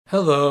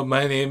Hello,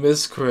 my name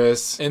is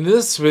Chris. In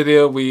this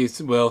video, we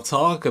will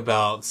talk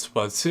about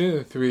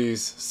Splatoon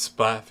 3's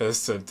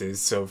Splatfest updates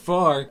so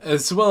far,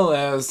 as well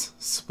as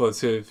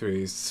Splatoon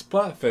 3's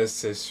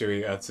Splatfest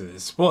history up to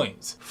this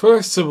point.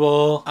 First of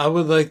all, I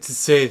would like to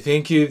say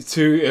thank you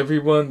to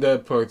everyone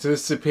that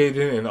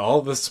participated in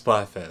all the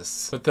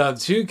Splatfests.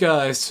 Without you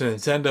guys,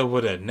 Nintendo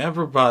would have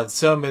never brought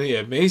so many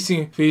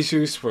amazing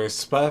features for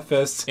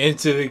Splatfest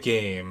into the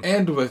game.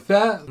 And with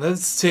that,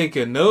 let's take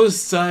a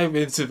nosedive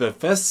into the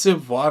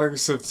festive waters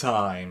of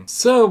time.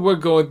 So we're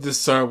going to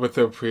start with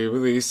a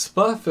pre-release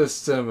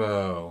Splatfest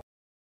demo.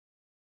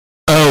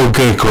 Oh,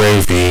 good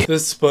gravy. The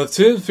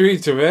Splatoon 3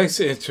 Direct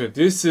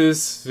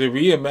introduces the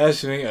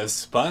reimagining of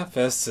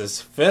Splatfest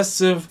as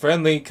festive,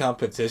 friendly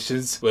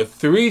competitions with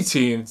 3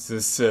 teams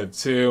instead of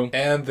 2,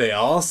 and they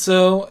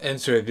also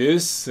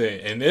introduce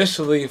the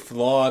initially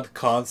flawed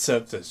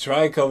concept of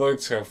tricolor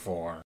turf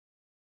war.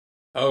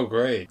 Oh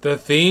great. The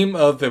theme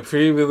of the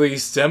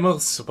pre-release demo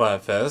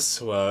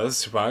Splatfest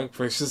was rock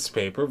vs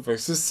paper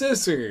vs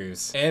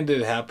scissors, and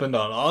it happened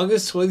on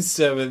August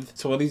 27th,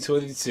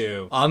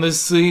 2022.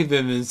 Honestly, the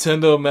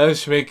Nintendo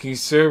matchmaking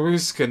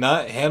servers could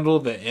not handle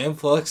the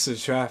influx of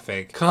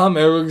traffic. Com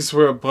errors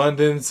were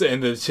abundant,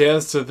 and the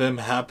chance of them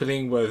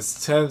happening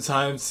was 10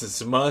 times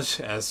as much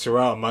as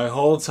throughout my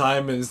whole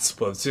time in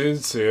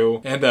Splatoon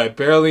 2, and I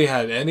barely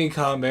had any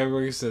com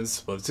errors in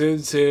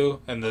Splatoon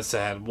 2 unless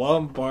I had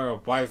 1 bar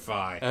of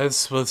Wi-Fi. As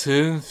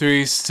Splatoon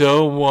 3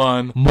 still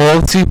won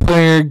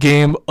Multiplayer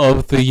Game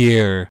of the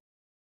Year.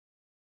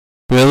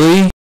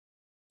 Really?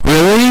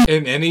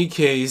 In any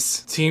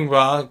case, Team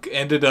Rock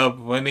ended up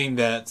winning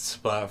that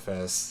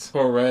Splatfest.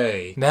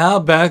 Hooray. Now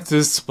back to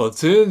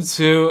Splatoon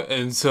 2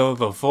 until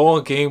the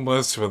full game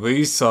was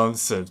released on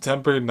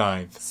September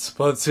 9th.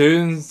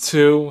 Splatoon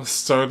 2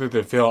 started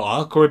to feel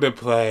awkward to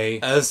play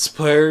as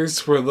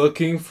players were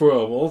looking for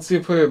a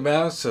multiplayer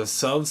match of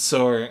some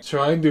sort,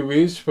 trying to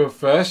reach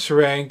Profesh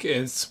rank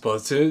in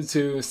Splatoon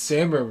 2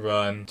 Salmon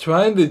Run,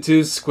 trying to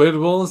do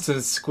Squidwalls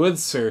and Squid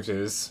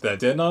Surges that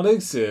did not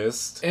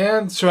exist,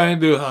 and trying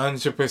to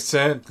 100%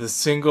 the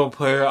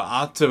single-player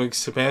Octo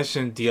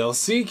Expansion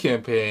DLC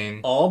campaign,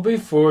 all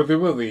before the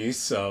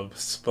release of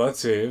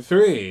Splatoon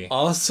 3.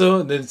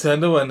 Also,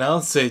 Nintendo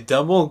announced a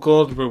double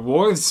gold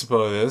rewards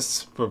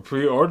bonus for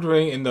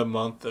pre-ordering in the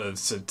month of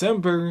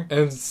September,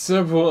 and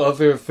several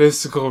other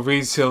physical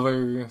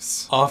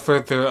retailers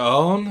offered their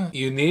own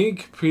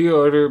unique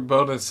pre-order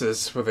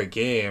bonuses for the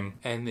game.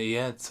 And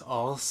yet,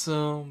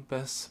 also,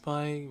 Best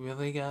Buy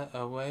really got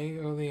a way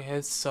early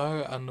head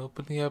start on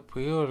opening up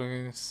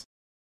pre-orders.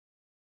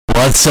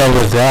 What's up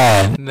with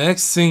that?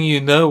 Next thing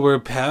you know, we're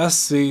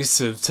past the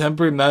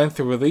September 9th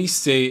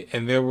release date,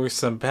 and there were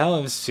some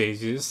balance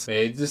changes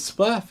made to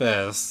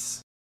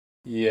Splatfest.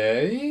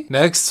 Yay?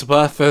 Next,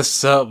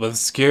 Splatfest up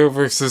with Gear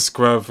vs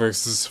Grub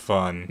vs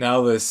Fun. Now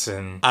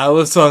listen, I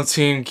was on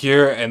Team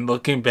Gear, and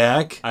looking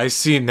back, I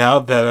see now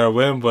that our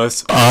win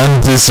was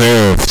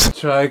undeserved.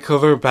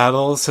 Tricolor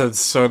battles had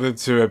started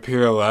to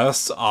appear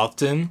less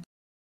often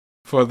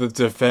for the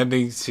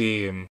defending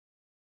team.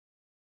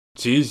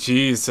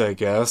 GG's, I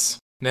guess.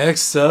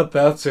 Next up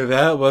after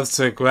that was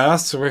the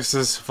Grass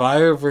vs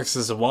Fire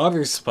vs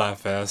Water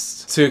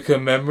Splatfest to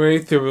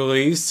commemorate the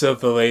release of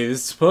the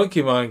latest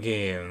Pokemon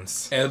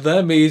games. And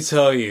let me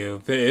tell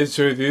you, they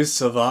introduced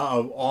a lot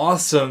of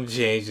awesome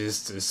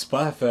changes to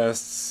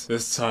Splatfests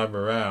this time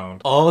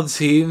around. All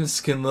teams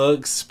can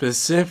look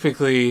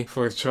specifically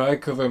for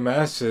tricolor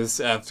matches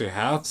after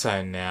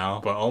halftime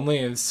now, but only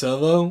in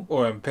solo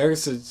or in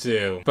person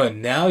too. But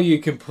now you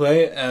can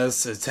play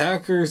as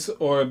attackers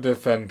or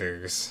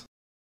defenders,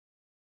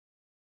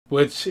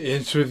 which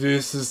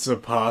introduces the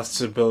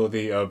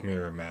possibility of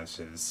mirror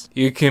matches.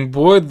 You can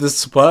board the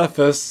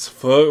Splatfest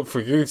float for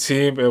your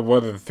team at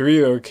one of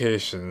 3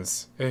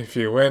 locations if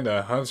you win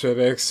a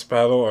 100x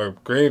battle or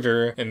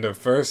greater in the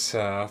first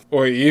half,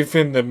 or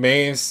even the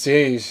main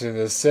stage in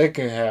the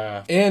second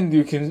half. And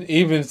you can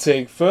even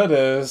take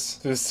photos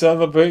to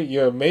celebrate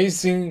your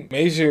amazing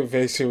major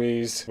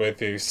victories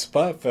with your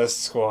Splatfest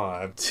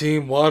squad.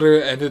 Team Water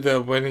ended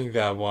up winning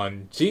that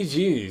one.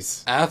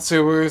 GG's.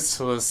 Afterwards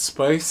was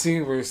Spicy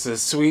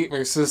vs Sweet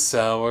vs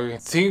Sour.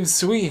 Team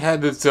Sweet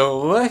had a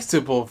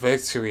delectable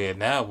victory in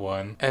that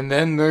one. And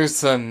then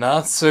there's the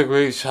not so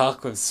great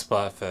Chocolate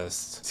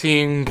Splatfest.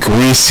 Team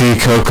Greasy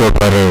Cocoa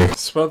Butter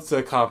swept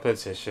the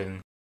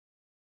competition.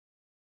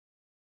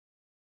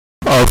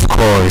 Of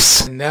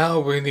course. Now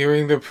we're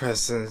nearing the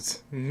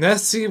present.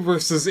 Nessie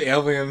vs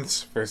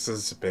Aliens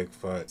vs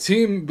Bigfoot.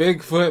 Team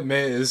Bigfoot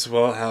may as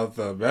well have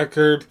the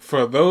record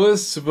for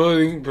lowest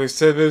voting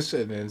percentage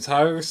in the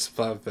entire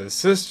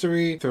Splatfest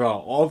history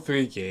throughout all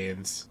 3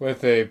 games,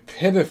 with a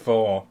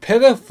pitiful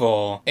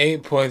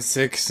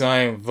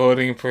 8.69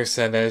 voting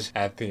percentage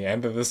at the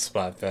end of the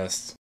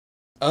Splatfest.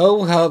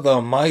 Oh, how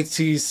the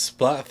mighty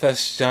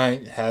Splatfest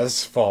giant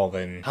has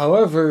fallen.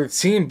 However,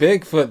 Team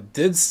Bigfoot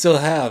did still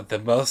have the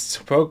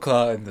most pro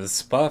clout in the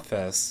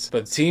Splatfest,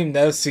 but Team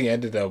Nessie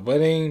ended up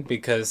winning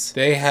because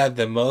they had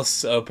the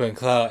most open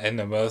clout and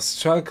the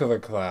most tricolor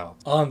clout.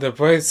 On the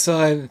bright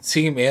side,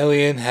 Team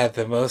Alien had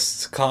the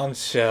most conch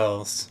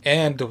shells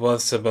and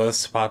was the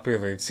most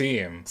popular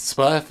team.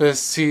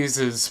 Splatfest tees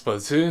in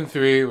Splatoon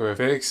 3 were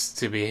fixed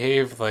to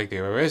behave like the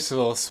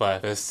original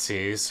Splatfest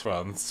tees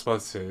from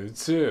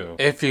Splatoon 2.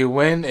 If you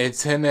win a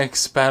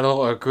 10x battle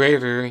or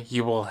greater,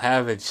 you will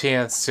have a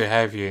chance to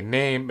have your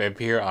name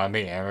appear on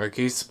the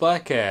Anarchy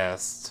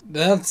Splatcast.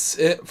 That's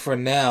it for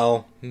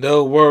now.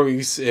 No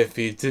worries if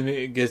you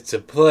didn't get to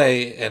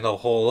play in a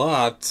whole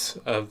lot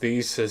of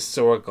these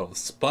historical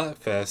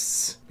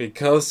Splatfests,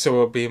 because there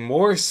will be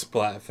more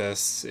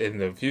Splatfests in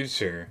the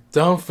future.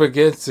 Don't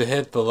forget to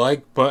hit the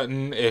like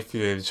button if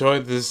you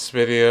enjoyed this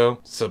video,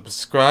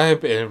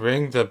 subscribe and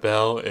ring the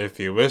bell if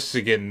you wish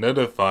to get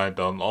notified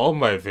on all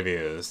my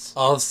videos.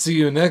 I'll see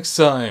you next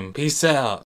time. Peace out.